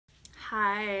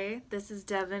Hi, this is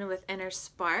Devin with Inner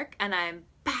Spark, and I'm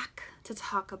back to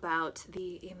talk about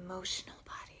the emotional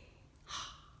body.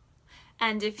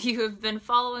 And if you have been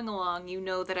following along, you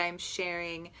know that I'm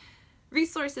sharing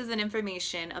resources and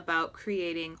information about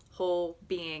creating whole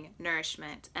being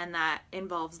nourishment, and that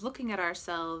involves looking at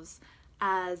ourselves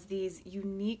as these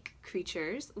unique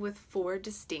creatures with 4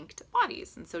 distinct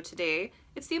bodies. And so today,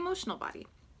 it's the emotional body.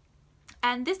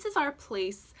 And this is our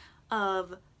place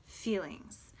of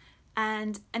feelings.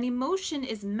 And an emotion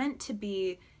is meant to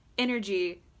be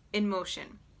energy in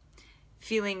motion.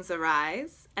 Feelings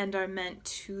arise and are meant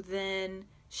to then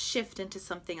shift into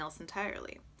something else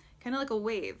entirely. Kind of like a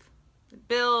wave. It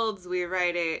builds, we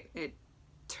ride it, it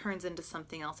turns into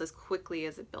something else as quickly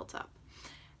as it built up.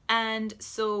 And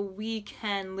so we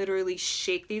can literally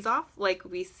shake these off like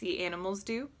we see animals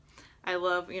do. I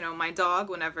love, my dog,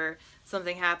 whenever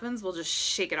something happens, we'll just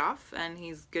shake it off and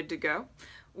he's good to go.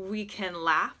 We can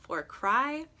laugh or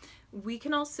cry. We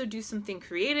can also do something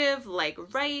creative like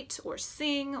write or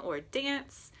sing or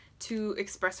dance to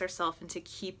express ourselves and to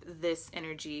keep this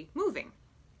energy moving.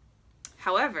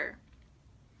 However,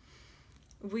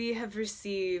 we have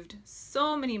received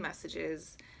so many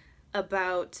messages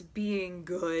about being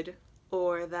good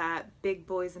or that big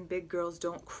boys and big girls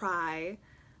don't cry.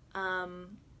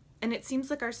 And it seems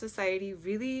like our society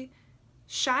really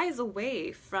shies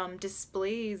away from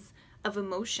displays of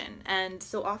emotion, and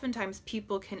so oftentimes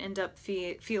people can end up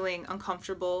feeling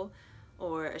uncomfortable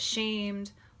or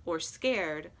ashamed or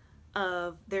scared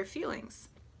of their feelings.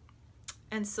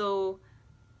 And so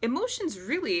emotions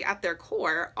really at their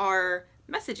core are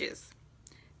messages.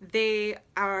 They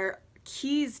are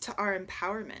keys to our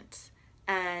empowerment,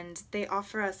 and they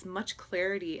offer us much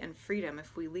clarity and freedom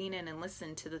if we lean in and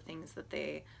listen to the things that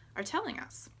they are telling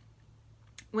us.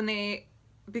 When they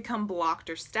become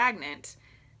blocked or stagnant,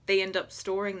 they end up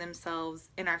storing themselves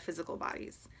in our physical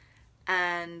bodies.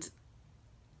 And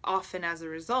often as a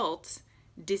result,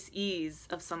 dis-ease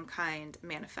of some kind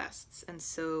manifests. And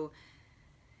so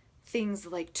things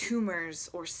like tumors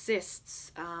or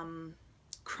cysts,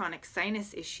 chronic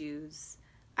sinus issues,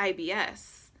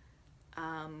 IBS,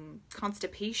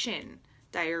 constipation,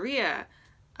 diarrhea,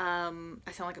 I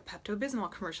sound like a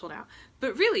Pepto-Bismol commercial now,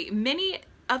 but really many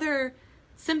other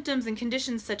symptoms and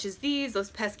conditions such as these,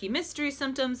 those pesky mystery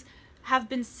symptoms, have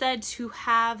been said to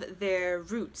have their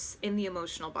roots in the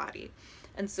emotional body.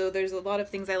 And so there's a lot of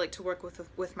things I like to work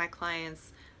with my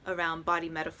clients around body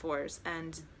metaphors,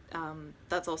 and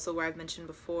that's also where I've mentioned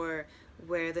before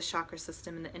where the chakra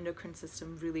system and the endocrine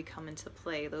system really come into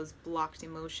play, those blocked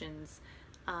emotions,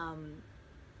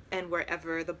 and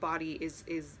wherever the body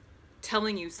is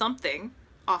telling you something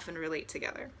often relate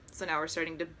together. So now we're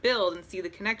starting to build and see the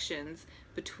connections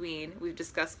between, we've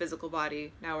discussed physical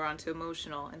body, now we're on to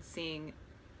emotional, and seeing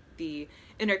the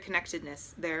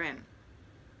interconnectedness therein.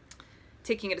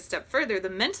 Taking it a step further, the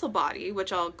mental body,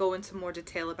 which I'll go into more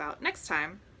detail about next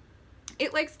time,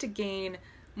 it likes to gain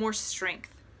more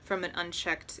strength from an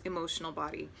unchecked emotional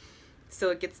body.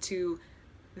 So it gets to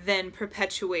then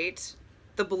perpetuate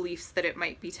the beliefs that it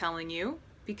might be telling you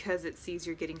because it sees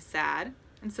you're getting sad.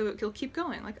 And so it'll keep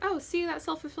going, like, oh, see, that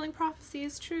self-fulfilling prophecy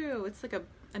is true. It's like a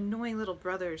annoying little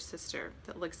brother or sister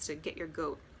that likes to get your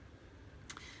goat.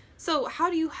 So how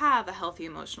do you have a healthy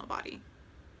emotional body?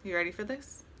 You ready for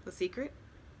this? The secret?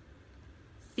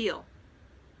 Feel.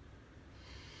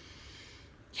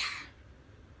 Yeah.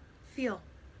 Feel.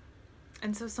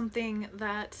 And so something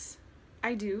that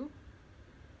I do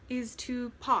is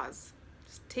to pause.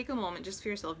 Just take a moment just for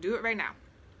yourself. Do it right now.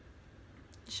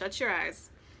 Shut your eyes.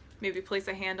 Maybe place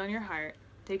a hand on your heart,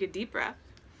 take a deep breath,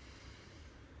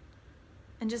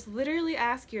 and just literally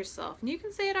ask yourself, and you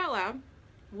can say it out loud,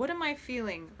 what am I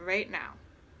feeling right now?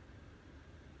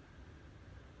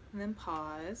 And then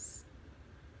pause,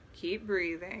 keep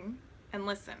breathing, and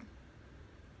listen.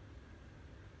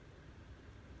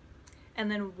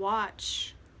 And then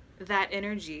watch that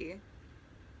energy.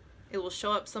 It will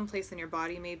show up someplace in your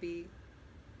body maybe,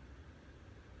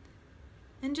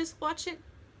 and just watch it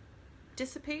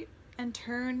dissipate and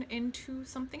turn into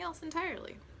something else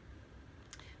entirely.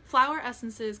 Flower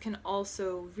essences can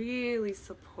also really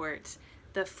support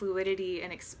the fluidity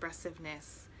and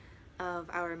expressiveness of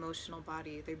our emotional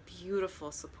body. They're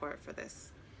beautiful support for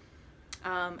this,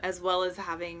 as well as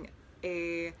having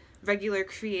a regular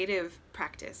creative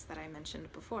practice that I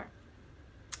mentioned before.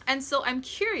 And so I'm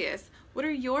curious, what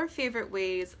are your favorite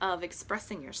ways of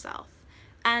expressing yourself?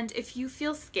 And if you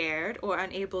feel scared or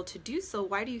unable to do so,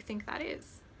 why do you think that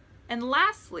is? And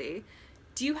lastly,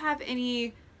 do you have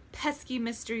any pesky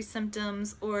mystery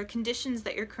symptoms or conditions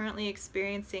that you're currently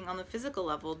experiencing on the physical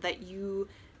level that you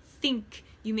think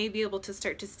you may be able to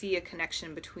start to see a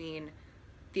connection between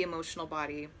the emotional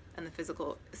body and the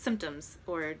physical symptoms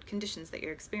or conditions that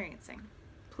you're experiencing.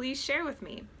 Please share with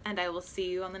me, and I will see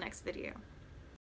you on the next video.